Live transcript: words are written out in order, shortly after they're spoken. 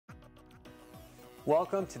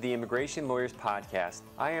Welcome to the Immigration Lawyers Podcast.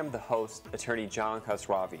 I am the host, Attorney John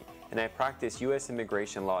Khosravi, and I practice U.S.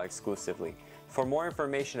 immigration law exclusively. For more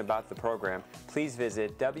information about the program, please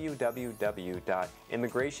visit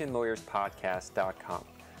www.immigrationlawyerspodcast.com.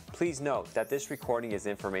 Please note that this recording is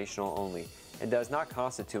informational only and does not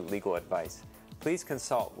constitute legal advice. Please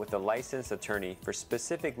consult with a licensed attorney for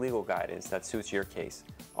specific legal guidance that suits your case.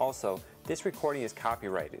 Also, this recording is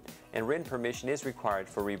copyrighted and written permission is required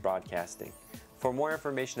for rebroadcasting. For more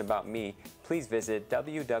information about me, please visit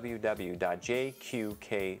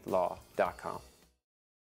www.jqqlaw.com.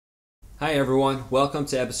 Hi everyone, welcome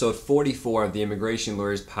to episode 44 of the Immigration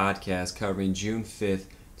Lawyers Podcast covering June 5th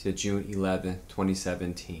to June 11th,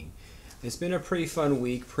 2017. It's been a pretty fun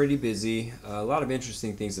week, pretty busy. A lot of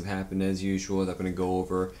interesting things have happened as usual that I'm going to go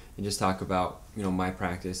over and just talk about, my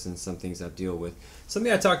practice and some things I deal with.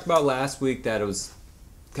 Something I talked about last week that it was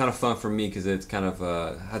kind of fun for me because it's kind of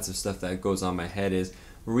had some stuff that goes on my head is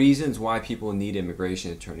reasons why people need immigration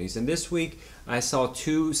attorneys. And this week I saw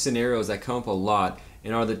two scenarios that come up a lot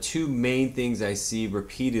and are the two main things I see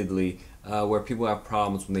repeatedly where people have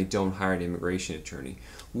problems when they don't hire an immigration attorney.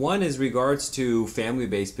 One is regards to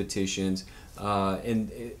family-based petitions, and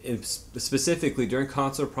specifically during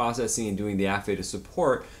consular processing and doing the affidavit of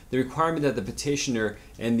support, the requirement that the petitioner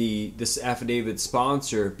and this affidavit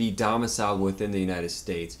sponsor be domiciled within the United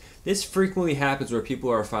States. This frequently happens where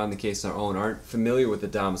people are filing the case on their own, aren't familiar with the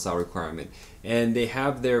domicile requirement, and they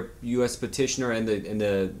have their U.S. petitioner and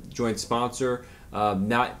the joint sponsor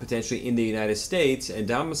not potentially in the United States and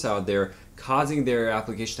domiciled there, causing their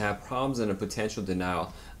application to have problems and a potential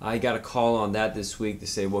denial. I got a call on that this week to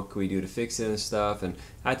say what can we do to fix it and stuff, and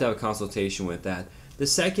I had to have a consultation with that. The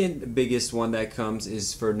second biggest one that comes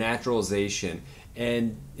is for naturalization,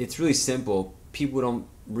 and it's really simple. People don't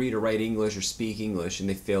read or write English or speak English and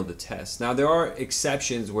they fail the test. Now there are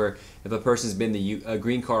exceptions where if a person's been a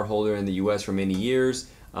green card holder in the U.S. for many years,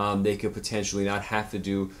 they could potentially not have to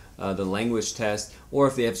do the language test, or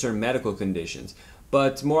if they have certain medical conditions.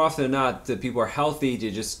 But more often than not, the people are healthy,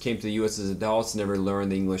 they just came to the U.S. as adults, never learned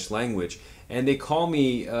the English language. And they call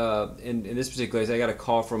me, in this particular case, I got a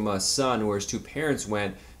call from a son where his two parents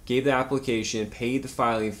went, gave the application, paid the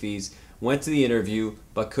filing fees, went to the interview,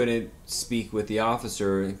 but couldn't speak with the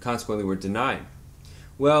officer and consequently were denied.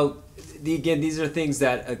 Well, again, these are things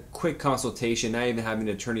that a quick consultation, not even having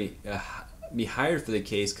an attorney be hired for the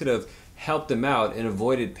case, could have helped them out and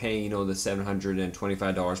avoided paying, the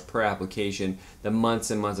 $725 per application, the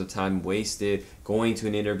months and months of time wasted, going to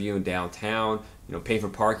an interview in downtown, paying for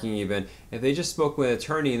parking even. If they just spoke with an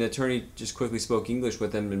attorney and the attorney just quickly spoke English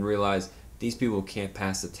with them and realized these people can't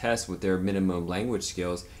pass the test with their minimum language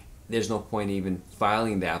skills, there's no point even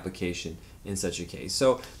filing the application in such a case.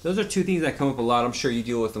 So those are two things that come up a lot. I'm sure you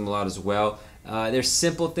deal with them a lot as well. They're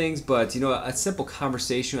simple things, but a simple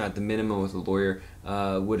conversation at the minimum with a lawyer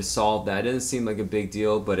would have solved that. It doesn't seem like a big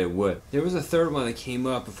deal, but it would. There was a third one that came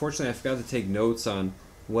up. Unfortunately, I forgot to take notes on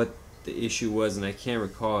what the issue was, and I can't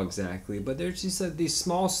recall exactly. But there's just these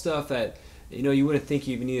small stuff that you wouldn't think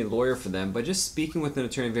you even need a lawyer for them. But just speaking with an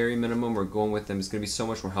attorney, very minimum, or going with them is going to be so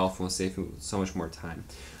much more helpful and saving so much more time.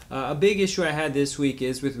 A big issue I had this week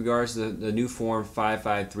is with regards to the new form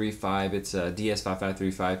 5535. It's a DS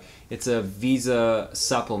 5535. It's a visa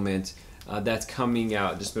supplement that's coming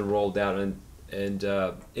out, just been rolled out, and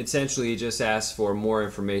essentially it just asks for more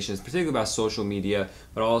information, particularly about social media,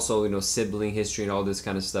 but also sibling history and all this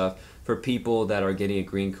kind of stuff for people that are getting a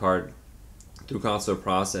green card through consular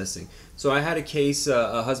processing. So I had a case,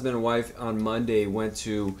 a husband and wife on Monday went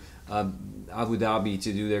to Abu Dhabi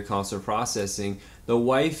to do their consular processing. The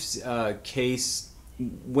wife's case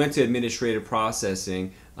went to administrative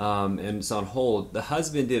processing and it's on hold. The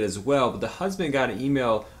husband did as well, but the husband got an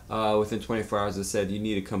email within 24 hours that said you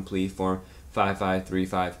need to complete form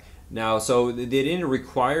 5535. Now, so they didn't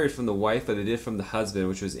require it from the wife, but they did from the husband,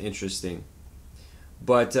 which was interesting.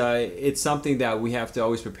 But it's something that we have to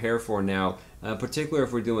always prepare for now, particularly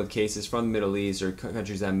if we're dealing with cases from the Middle East or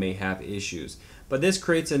countries that may have issues. But this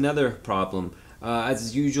creates another problem.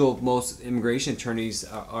 As usual, most immigration attorneys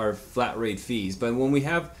are flat rate fees. But when we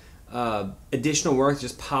have additional work that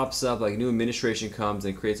just pops up, like new administration comes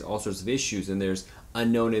and creates all sorts of issues, and there's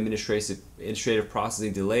unknown administrative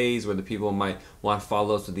processing delays where the people might want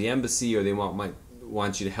follow-ups with the embassy, or they might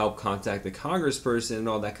want you to help contact the congressperson and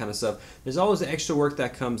all that kind of stuff. There's always extra work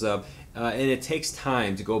that comes up, and it takes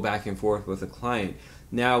time to go back and forth with a client.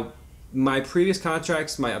 Now, my previous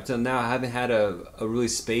contracts, up till now, I haven't had a really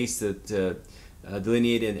space to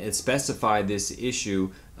delineate and specify this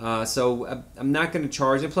issue. So I'm not going to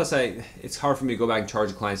charge, and plus it's hard for me to go back and charge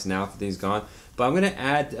the clients now if things gone. But I'm going to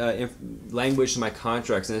add language to my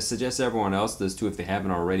contracts, and I suggest everyone else does too if they haven't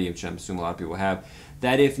already, which I'm assuming a lot of people have,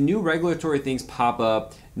 that if new regulatory things pop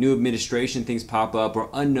up, new administration things pop up, or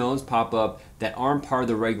unknowns pop up that aren't part of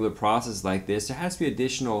the regular process like this, there has to be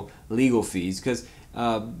additional legal fees, because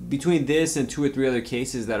between this and 2 or 3 other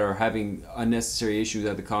cases that are having unnecessary issues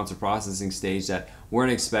at the consular processing stage that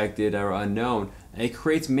weren't expected or unknown, it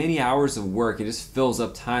creates many hours of work. It just fills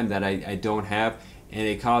up time that I don't have, and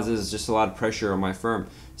it causes just a lot of pressure on my firm.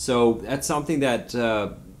 So that's something that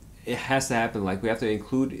it has to happen. Like, we have to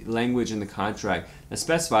include language in the contract that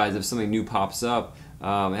specifies if something new pops up. It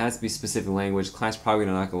has to be specific language. Clients probably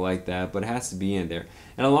not going to like that, but it has to be in there.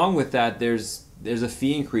 And along with that, there's a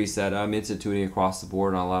fee increase that I'm instituting across the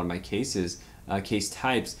board on a lot of my cases, case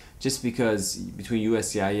types, just because between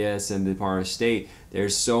USCIS and the Department of State,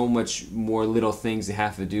 there's so much more little things they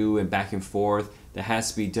have to do and back and forth that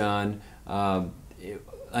has to be done.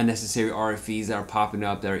 Unnecessary RFEs that are popping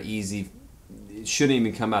up that are easy, shouldn't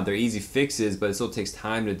even come out. They're easy fixes, but it still takes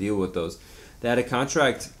time to deal with those. That a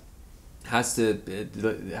contract has to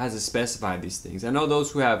specify these things. I know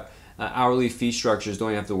those who have hourly fee structures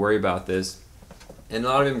don't even have to worry about this, and a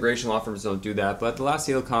lot of immigration law firms don't do that. But at the last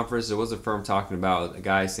CELO conference, there was a firm talking about a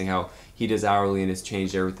guy saying how he does hourly and it's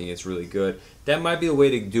changed everything. It's really good. That might be the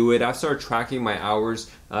way to do it. I've started tracking my hours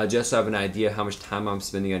just to have an idea how much time I'm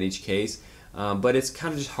spending on each case. But it's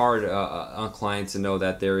kind of just hard on clients to know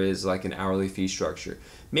that there is like an hourly fee structure.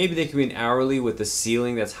 Maybe they could be an hourly with a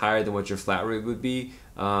ceiling that's higher than what your flat rate would be.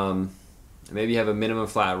 Maybe you have a minimum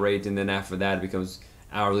flat rate, and then after that it becomes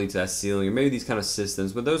hourly to that ceiling, or maybe these kind of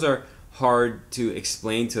systems. But those are hard to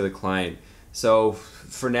explain to the client. So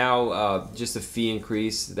for now, just a fee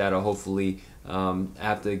increase that'll hopefully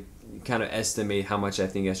have to kind of estimate how much I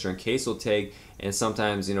think a certain case will take, and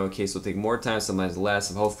sometimes a case will take more time, sometimes less,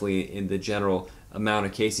 and hopefully in the general amount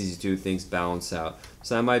of cases you do, things balance out.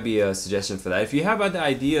 So that might be a suggestion for that. If you have other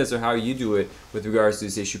ideas or how you do it with regards to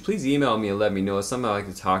this issue, please email me and let me know. It's something I like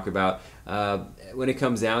to talk about. When it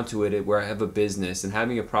comes down to it, where I have a business and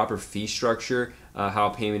having a proper fee structure, how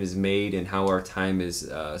payment is made and how our time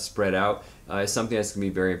is spread out, is something that's going to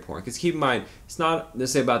be very important. Because keep in mind, it's not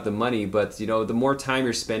necessarily about the money, but the more time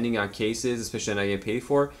you're spending on cases, especially not getting paid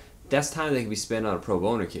for, that's time that can be spent on a pro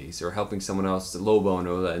bono case or helping someone else low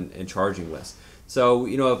bono and charging less. So,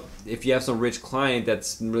 if you have some rich client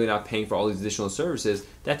that's really not paying for all these additional services,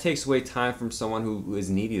 that takes away time from someone who is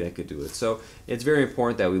needy that could do it. So it's very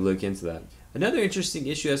important that we look into that. Another interesting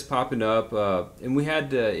issue that's popping up, and we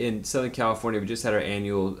had in Southern California, we just had our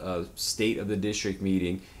annual State of the District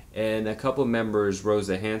meeting, and a couple of members rose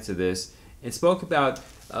their hand to this and spoke about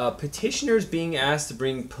petitioners being asked to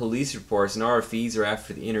bring police reports and RFEs or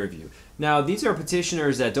after the interview. Now, these are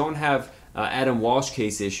petitioners that don't have Adam Walsh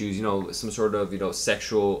case issues, some sort of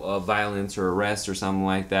sexual violence or arrest or something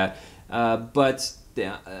like that. But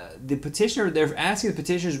the petitioner, they're asking the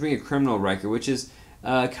petitioners to bring a criminal record, which is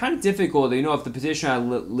kind of difficult. If the petitioner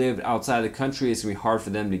lived outside the country, it's going to be hard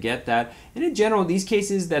for them to get that. And in general, these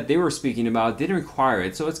cases that they were speaking about didn't require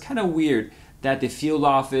it. So it's kind of weird that the field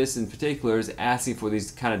office in particular is asking for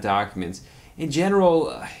these kind of documents. In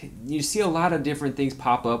general, you see a lot of different things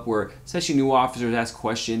pop up where especially new officers ask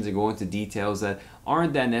questions and go into details that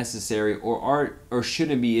aren't that necessary or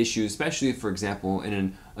shouldn't be issued, especially, for example, in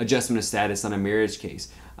an adjustment of status on a marriage case.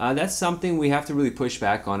 That's something we have to really push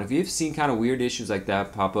back on. If you've seen kind of weird issues like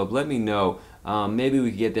that pop up, let me know. Maybe we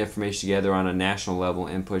can get the information together on a national level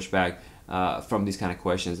and push back from these kind of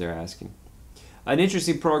questions they're asking. An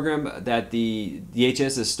interesting program that the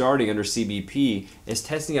DHS is starting under CBP is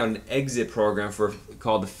testing out an exit program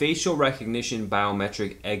called the Facial Recognition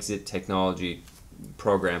Biometric Exit Technology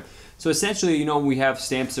Program. So essentially, we have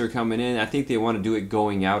stamps that are coming in. I think they want to do it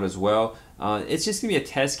going out as well. It's just going to be a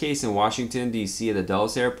test case in Washington, D.C. at the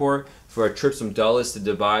Dulles Airport for trips from Dulles to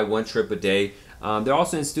Dubai, 1 trip a day. They're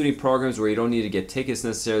also instituting programs where you don't need to get tickets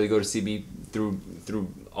necessarily, go to CBP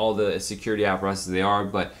through all the security apparatuses they are,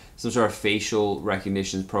 but some sort of facial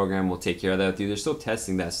recognition program will take care of that with you. They're still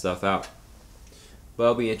testing that stuff out. But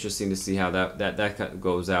it'll be interesting to see how that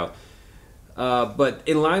goes out. But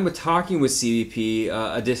in line with talking with CBP,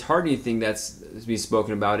 a disheartening thing that's being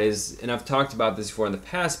spoken about is, and I've talked about this before in the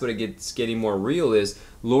past, but it gets getting more real, is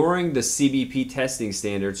lowering the CBP testing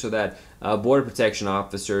standards so that border protection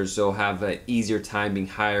officers will have an easier time being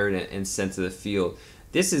hired and sent to the field.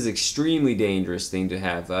 This is an extremely dangerous thing to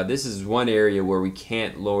have. This is one area where we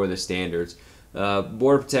can't lower the standards.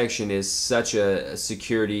 Border protection is such a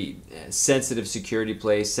sensitive security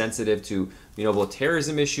place, sensitive to both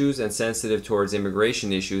terrorism issues and sensitive towards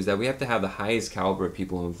immigration issues, that we have to have the highest caliber of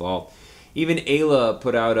people involved. Even Ayla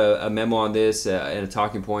put out a memo on this and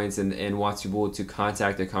talking points and wants people to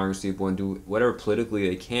contact their congresspeople and do whatever politically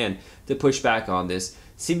they can to push back on this.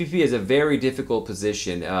 CBP is a very difficult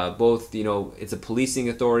position. Both, it's a policing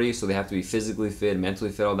authority, so they have to be physically fit,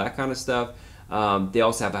 mentally fit, all that kind of stuff. They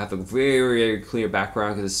also have to have a very, very clear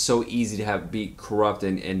background because it's so easy to be corrupt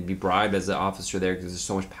and be bribed as an officer there because there's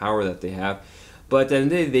so much power that they have. But then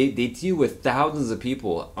they deal with thousands of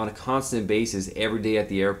people on a constant basis every day at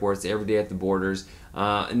the airports, every day at the borders.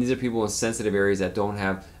 And these are people in sensitive areas that don't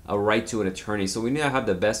have a right to an attorney. So we need to have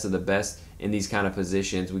the best of the best in these kind of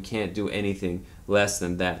positions. We can't do anything less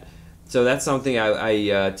than that. So that's something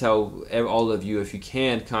I tell all of you, if you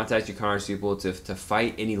can, contact your congresspeople to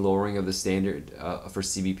fight any lowering of the standard for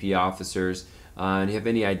CBP officers. And if you have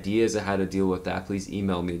any ideas of how to deal with that, please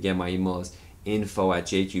email me. Again, my email is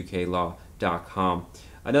info@jqklaw.com.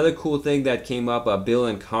 Another cool thing that came up, a bill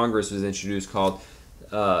in Congress was introduced called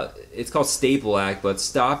it's called Staple Act, but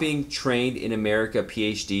stopping trained in America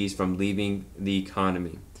PhDs from leaving the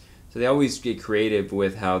economy. So they always get creative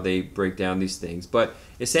with how they break down these things. But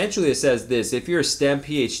essentially it says this: if you're a STEM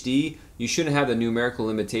PhD, you shouldn't have the numerical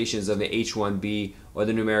limitations of the H-1B or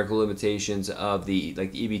the numerical limitations of the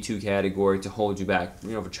EB2 category to hold you back,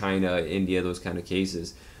 for China, India, those kind of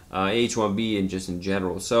cases. H-1B and just in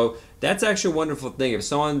general. So that's actually a wonderful thing.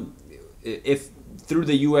 If through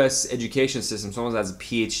the U.S. education system, someone has a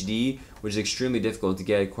PhD, which is extremely difficult to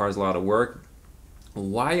get, requires a lot of work,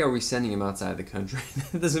 why are we sending them outside the country?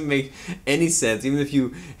 That doesn't make any sense. Even if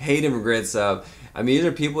you hate immigrants, these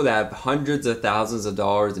are people that have hundreds of thousands of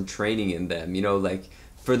dollars in training in them.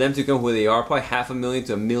 For them to come where they are, probably $500,000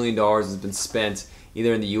 to $1 million has been spent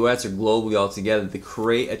either in the U.S. or globally altogether to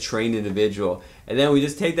create a trained individual. And then we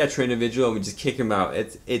just take that trained individual and we just kick him out.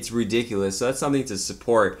 It's ridiculous. So that's something to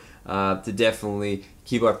support, to definitely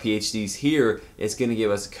keep our PhDs here. It's going to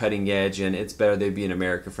give us a cutting edge, and it's better they'd be in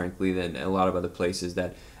America, frankly, than a lot of other places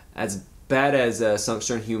that, as bad as some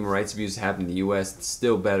certain human rights abuses happen in the U.S., it's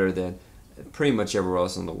still better than pretty much everywhere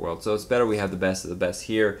else in the world. So it's better we have the best of the best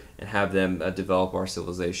here and have them develop our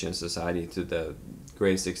civilization and society to the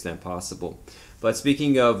greatest extent possible. But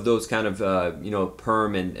speaking of those kind of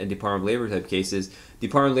perm and Department of Labor type cases,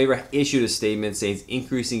 Department of Labor issued a statement saying it's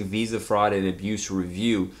increasing visa fraud and abuse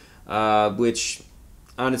review, which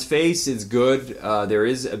on its face is good. There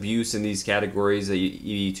is abuse in these categories,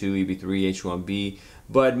 EB2, EB3, H1B.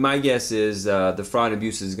 But my guess is the fraud and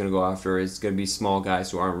abuse is going to go after, it's going to be small guys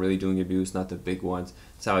who aren't really doing abuse, not the big ones.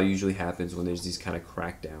 That's how it usually happens when there's these kind of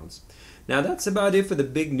crackdowns. Now that's about it for the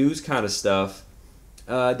big news kind of stuff.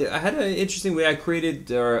 I had an interesting way. I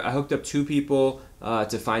hooked up 2 people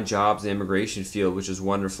to find jobs in the immigration field, which was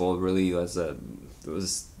wonderful. Really was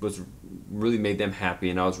really made them happy,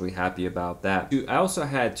 and I was really happy about that. I also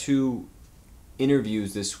had 2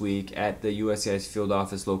 interviews this week at the USCIS field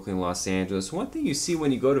office locally in Los Angeles. One thing you see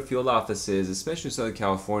when you go to field offices, especially in Southern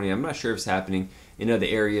California, I'm not sure if it's happening in other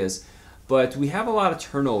areas, but we have a lot of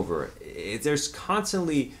turnover. There's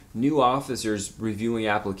constantly new officers reviewing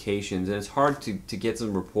applications, and it's hard to get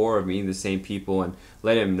some rapport of meeting the same people and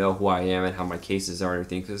letting them know who I am and how my cases are and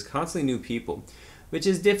everything, because it's constantly new people, which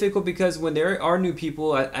is difficult because when there are new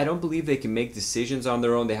people, I don't believe they can make decisions on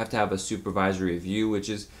their own. They have to have a supervisory review, which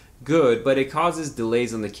is good, but it causes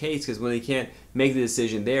delays on the case because when they can't make the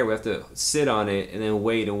decision there, we have to sit on it and then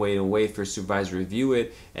wait and wait and wait for a supervisor to review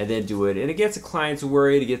it and then do it. And it gets the clients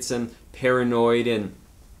worried, it gets them paranoid, and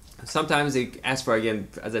sometimes they ask for, again,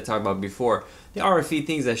 as I talked about before, the RFE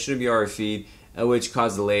things that shouldn't be RFE'd, which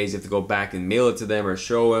cause delays. You have to go back and mail it to them or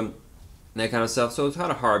show them, and that kind of stuff. So it's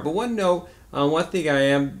kind of hard. But one thing I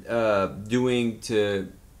am doing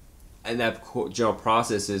in that general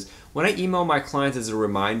process is when I email my clients as a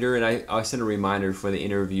reminder, and I send a reminder for the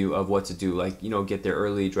interview of what to do, get there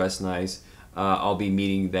early, dress nice. I'll be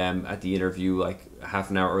meeting them at the interview like half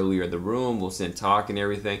an hour earlier in the room. We'll sit and talk and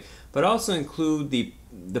everything. But also include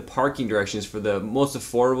the parking directions for the most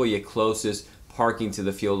affordable yet closest parking to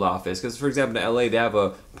the field office. Because, for example, in LA, they have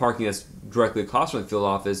a parking that's directly across from the field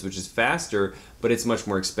office, which is faster, but it's much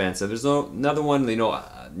more expensive. There's another one,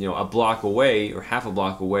 a block away or half a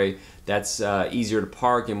block away that's easier to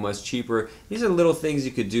park and much cheaper. These are little things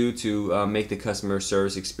you could do to make the customer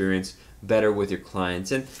service experience better with your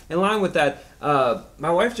clients. And in line with that,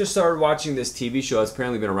 my wife just started watching this TV show. It's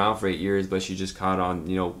apparently been around for 8 years, but she just caught on,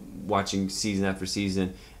 watching season after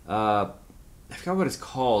season. I forgot what it's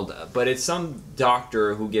called, but it's some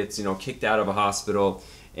doctor who gets, kicked out of a hospital,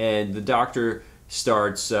 and the doctor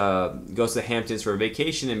goes to the Hamptons for a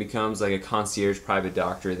vacation and becomes like a concierge private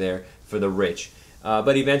doctor there for the rich.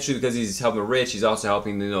 But eventually, because he's helping the rich, he's also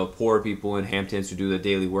helping poor people in Hamptons who do the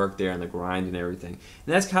daily work there and the grind and everything.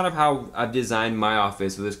 And that's kind of how I've designed my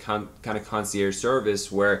office with this kind of concierge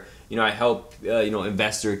service, where I help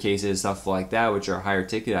investor cases, stuff like that, which are higher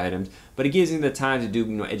ticket items. But it gives me the time to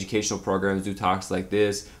do educational programs, do talks like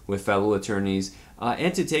this with fellow attorneys,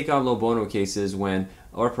 and to take on pro bono cases when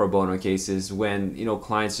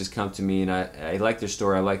clients just come to me and I like their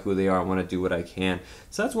story, I like who they are, I want to do what I can.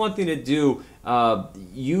 So that's one thing to do.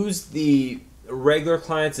 Use the regular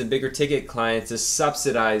clients and bigger ticket clients to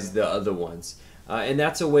subsidize the other ones. And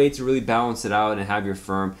that's a way to really balance it out and have your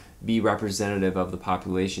firm be representative of the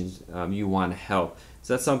populations you want to help.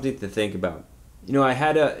 So that's something to think about. I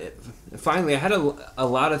had a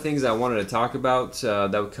lot of things I wanted to talk about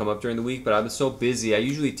that would come up during the week, but I've been so busy. I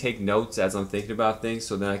usually take notes as I'm thinking about things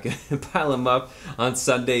so then I can pile them up on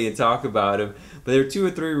Sunday and talk about them. But there are 2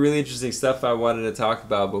 or 3 really interesting stuff I wanted to talk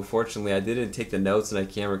about, but fortunately I didn't take the notes and I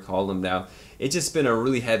can't recall them now. It's just been a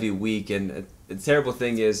really heavy week, and the terrible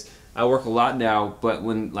thing is I work a lot now, but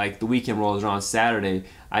when the weekend rolls around Saturday,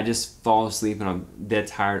 I just fall asleep and I'm dead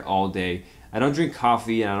tired all day. I don't drink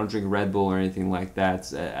coffee and I don't drink Red Bull or anything like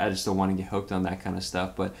that. I just don't want to get hooked on that kind of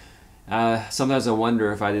stuff. But sometimes I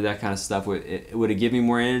wonder if I did that kind of stuff, would it give me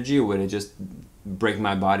more energy, or would it just break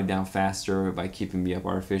my body down faster by keeping me up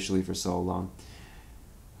artificially for so long?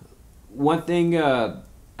 One thing I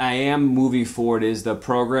am moving forward is the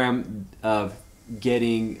program of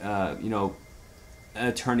getting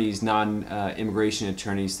attorneys, non-immigration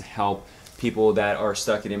attorneys, to help people that are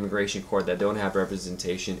stuck in immigration court that don't have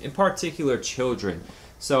representation, in particular children.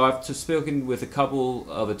 So I've spoken with a couple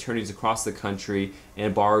of attorneys across the country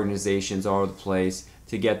and bar organizations all over the place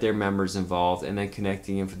to get their members involved and then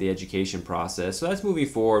connecting them for the education process. So that's moving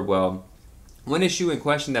forward well. One issue and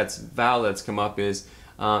question that's valid that's come up is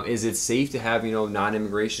it safe to have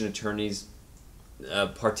non-immigration attorneys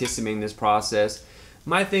participating in this process?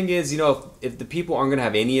 My thing is, if the people aren't going to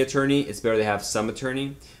have any attorney, it's better to have some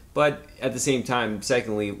attorney. But at the same time,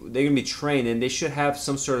 secondly, they're going to be trained and they should have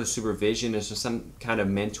some sort of supervision or some kind of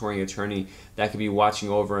mentoring attorney that could be watching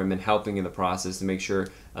over them and helping in the process to make sure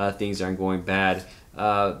things aren't going bad.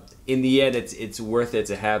 In the end, it's worth it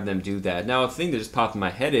to have them do that. Now, a thing that just popped in my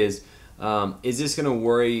head is this going to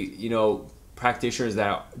worry, practitioners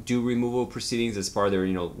that do removal proceedings as part of their,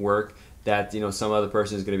 work, that some other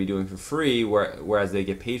person is going to be doing for free, whereas they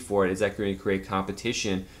get paid for it? Is that going to create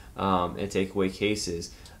competition and take away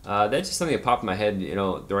cases? That's just something that popped in my head,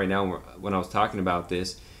 right now when I was talking about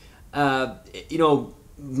this. My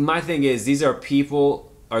thing is, these are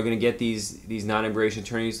people are going to get these non-immigration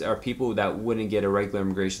attorneys are people that wouldn't get a regular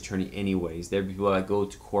immigration attorney anyways. They're people that go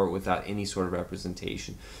to court without any sort of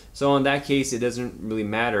representation. So in that case, it doesn't really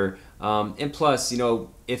matter. And plus,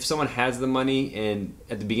 if someone has the money and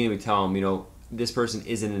at the beginning we tell them, this person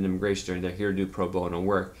isn't an immigration attorney, they're here to do pro bono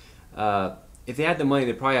work. If they had the money,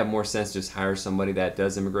 they'd probably have more sense to just hire somebody that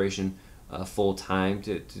does immigration full-time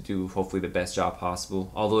to do hopefully the best job possible.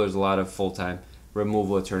 Although there's a lot of full-time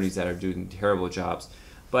removal attorneys that are doing terrible jobs.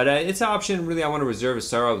 But it's an option really I want to reserve to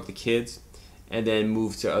start out with the kids and then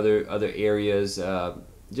move to other areas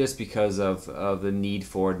just because of the need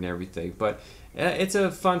for it and everything. But it's a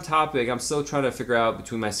fun topic. I'm still trying to figure out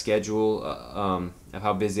between my schedule of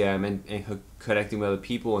how busy I am and connecting with other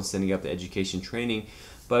people and setting up the education training,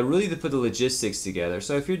 but really to put the logistics together.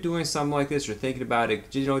 So if you're doing something like this or thinking about it,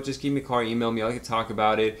 just give me a call or email me. I can talk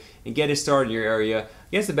about it and get it started in your area. I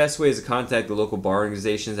guess the best way is to contact the local bar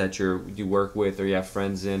organizations that you work with or you have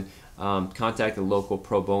friends in. Contact the local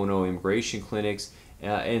pro bono immigration clinics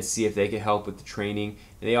and see if they can help with the training.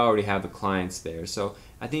 And they already have the clients there. So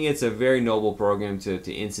I think it's a very noble program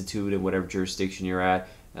to institute in whatever jurisdiction you're at.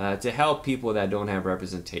 To help people that don't have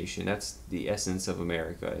representation. That's the essence of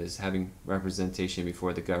America, is having representation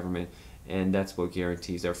before the government, and that's what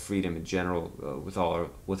guarantees our freedom in general with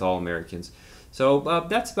all Americans. So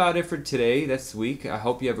that's about it for today. That's the week. I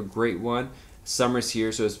hope you have a great one. Summer's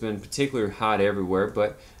here, so it's been particularly hot everywhere,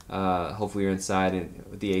 but hopefully you're inside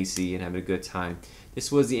with the AC and having a good time. This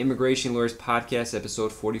was the Immigration Lawyers Podcast,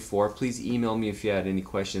 episode 44. Please email me if you had any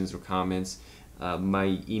questions or comments.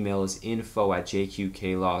 My email is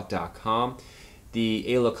info@jqqlaw.com.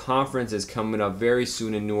 The ALA conference is coming up very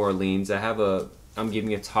soon in New Orleans. I'm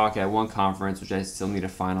giving a talk at one conference, which I still need to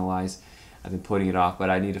finalize. I've been putting it off, but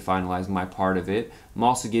I need to finalize my part of it. I'm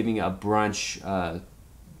also giving a brunch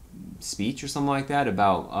speech or something like that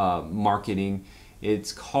about marketing.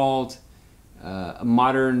 It's called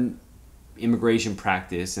Modern Immigration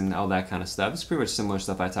Practice and all that kind of stuff. It's pretty much similar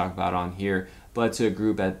stuff I talk about on here, but to a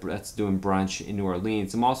group that's doing brunch in New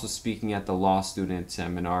Orleans. I'm also speaking at the law student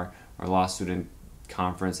seminar or law student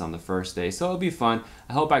conference on the first day. So it'll be fun.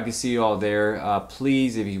 I hope I can see you all there.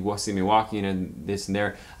 Please, if you see me walking and this and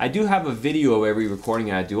there, I do have a video of every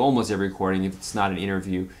recording I do, almost every recording if it's not an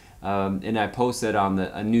interview. And I post it on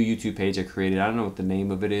a new YouTube page I created. I don't know what the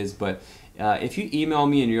name of it is, but if you email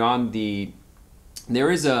me and you're on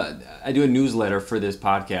I do a newsletter for this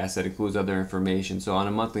podcast that includes other information. So on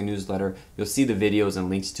a monthly newsletter, you'll see the videos and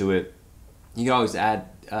links to it. You can always add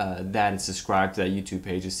that and subscribe to that YouTube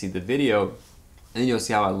page to see the video, and then you'll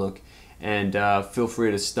see how I look. And feel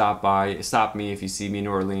free to stop me if you see me in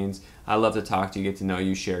New Orleans. I love to talk to you, get to know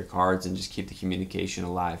you, share cards, and just keep the communication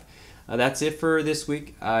alive. That's it for this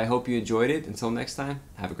week. I hope you enjoyed it. Until next time,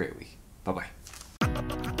 have a great week. Bye-bye.